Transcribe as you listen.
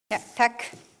Ja,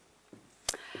 takk.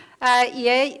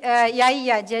 Jeg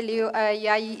Yajie Liu.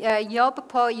 Jeg jobber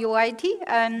på UiT,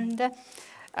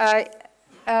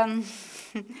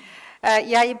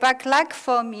 jeg beklager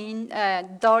for min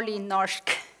dårlig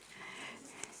norsk.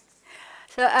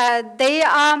 Så det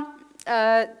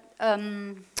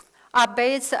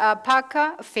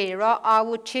arbeidspakke 4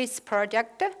 av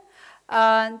CHIS-prosjektet.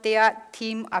 Det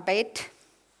teamarbeid.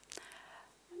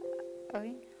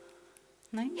 Oi.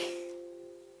 Nei?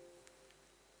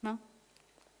 No?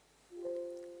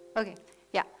 Okay,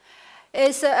 ja.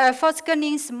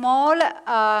 Forskningsmål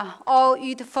å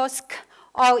utforske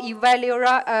og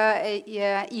evaluere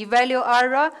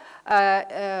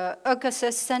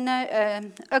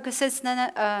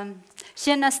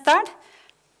økosystemtjenester.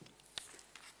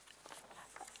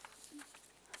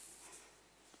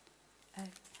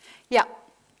 Ja.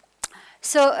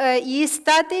 So I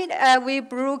studied, we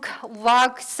broke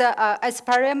wax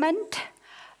experiment.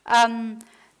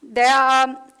 There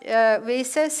are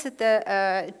vises the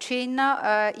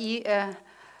China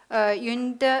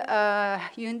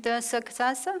under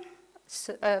success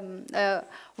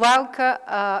work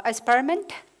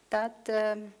experiment that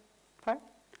part.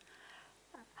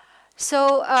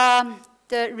 So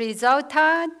the result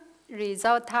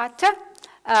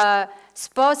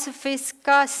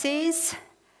sportsfisk says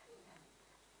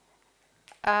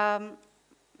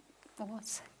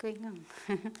what's going on?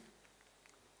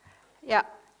 Yeah.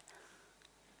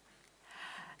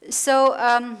 So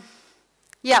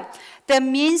yeah, the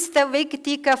minst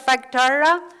viktige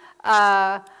faktorer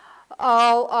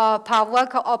og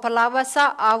påvirkning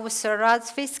av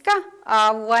sjøørretfiske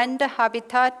vand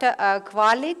habitat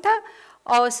kvalitet,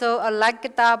 også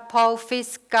lagt på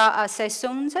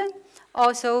fiskesesongen,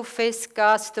 også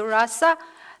fiskestørrelse.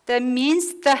 Det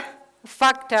minste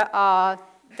faktor er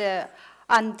det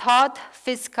antall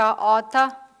fiskearter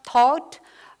tatt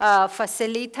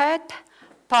fasilitet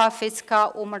på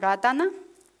fiskeområdene.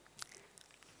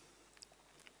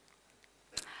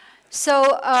 Så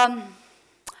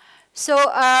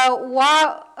hva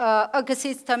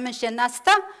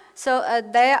økosystemtjenester? Så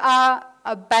det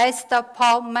basert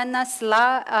på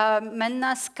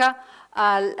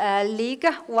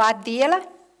menneskelige verdier.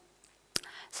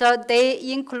 Så det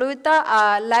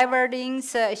inkluderer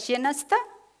leveringstjenester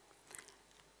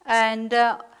and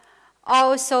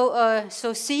also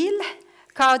sosiale,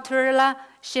 kulturelle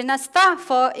tjenester,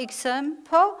 for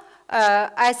eksempel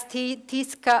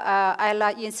estetiske eller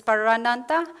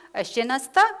inspirerende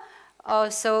tjenester,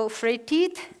 også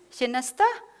fritidstjenester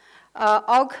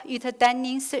og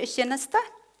utdanningstjenester.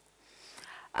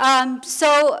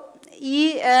 So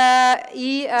i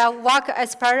work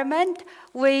experiment,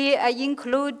 we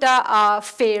include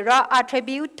 4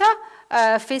 attributter: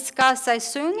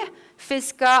 fiskesesong,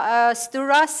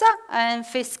 fiskestørrelse, and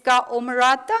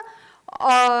fiskeområde,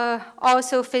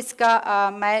 also fiske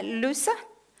med luse.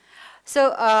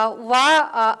 Så hver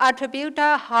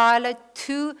attributter har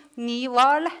 2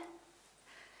 nivåer.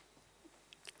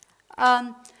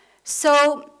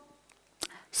 Så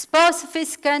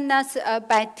sportsfiskernes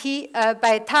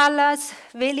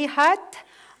betalingsvillighet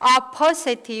er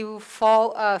positiv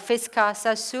for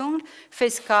fiskesesong,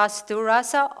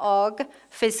 fiskestørrelse og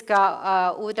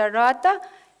fiskeutbytte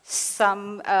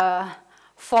som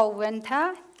forventet,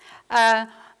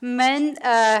 men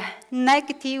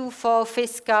negativ for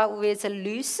fiske med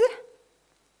lus.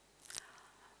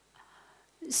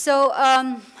 Så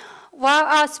hva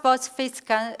er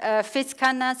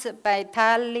sportsfiskernes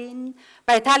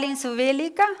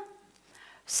betalingsvillige?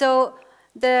 Så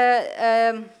det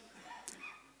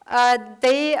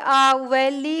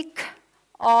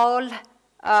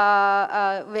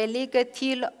villige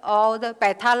til å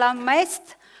betale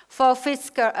mest for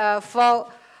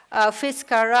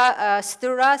fiskere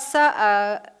størrelse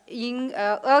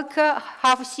øker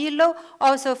halvkilo,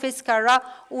 også fiskere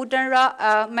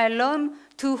under mellom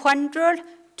 200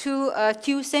 to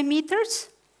 1000 meters.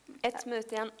 1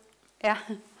 minutt igjen. Ja.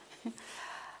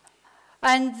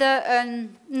 And the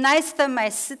next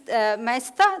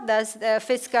mester, the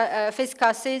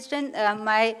fiskesesong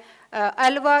med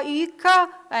 11 uker,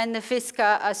 and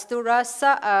fiskestørrelse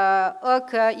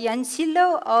øker 1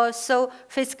 kilo, og så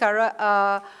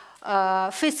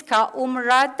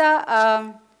fiskeområder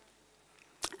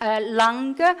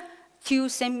lange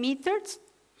 1000 meters.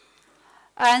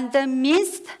 And the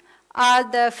minst er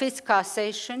the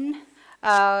fiskesesong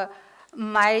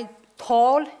med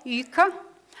 12 uker.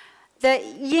 Det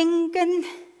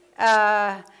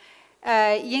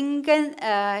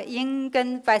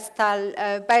ingen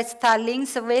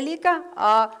betalingsvillige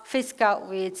og fiske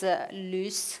med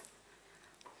lus.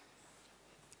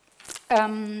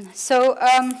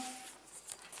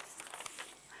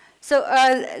 So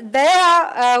there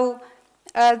are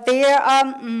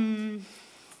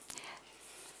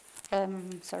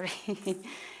sorry.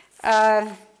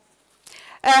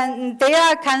 And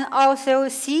there can also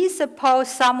see suppose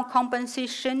some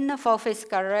compensation for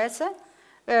physical reason,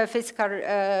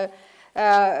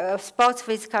 sports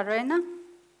fisk arena,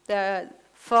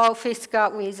 for fisk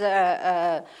with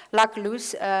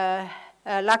loose.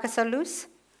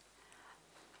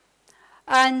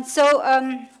 And so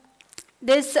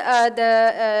this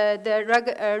the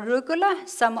regular,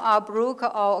 some are broke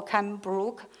or can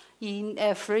broke in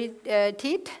free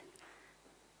teeth.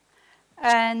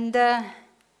 And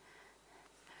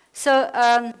so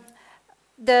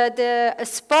the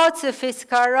sports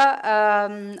fiskere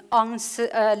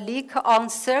leak on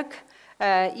cirk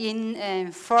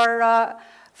in for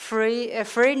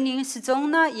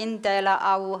fredningszone in deler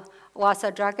av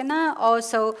Vasadragene.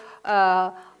 Also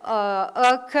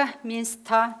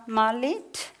minsta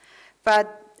malit, but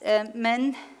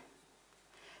men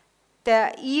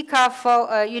det ikke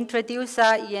får introduce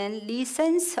en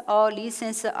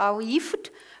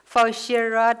lisensavgift for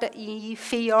sjøørret i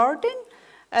fjorden,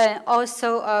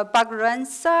 også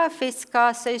begrense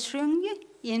fiskesesong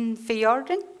i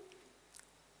fjorden.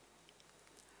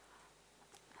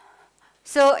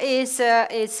 So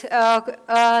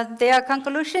their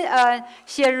conclusion,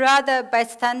 sjøørret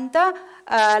bestander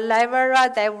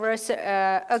leverer diverse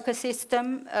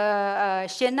økosystem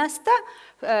tjenester,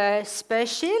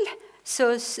 spesielt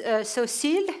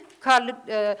social,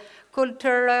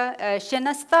 kulturelle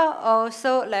tjenester,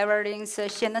 også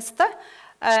leveringstjenester.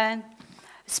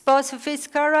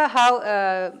 Sportsfiskere har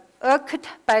økt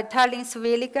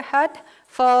betalingsvillighet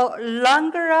for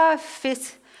langere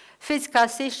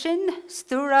fiskesesong,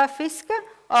 store fisker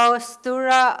og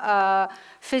store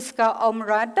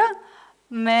fiskeområder,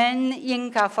 men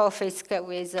ikke for fiske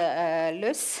with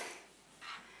lus.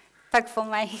 Takk for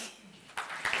meg.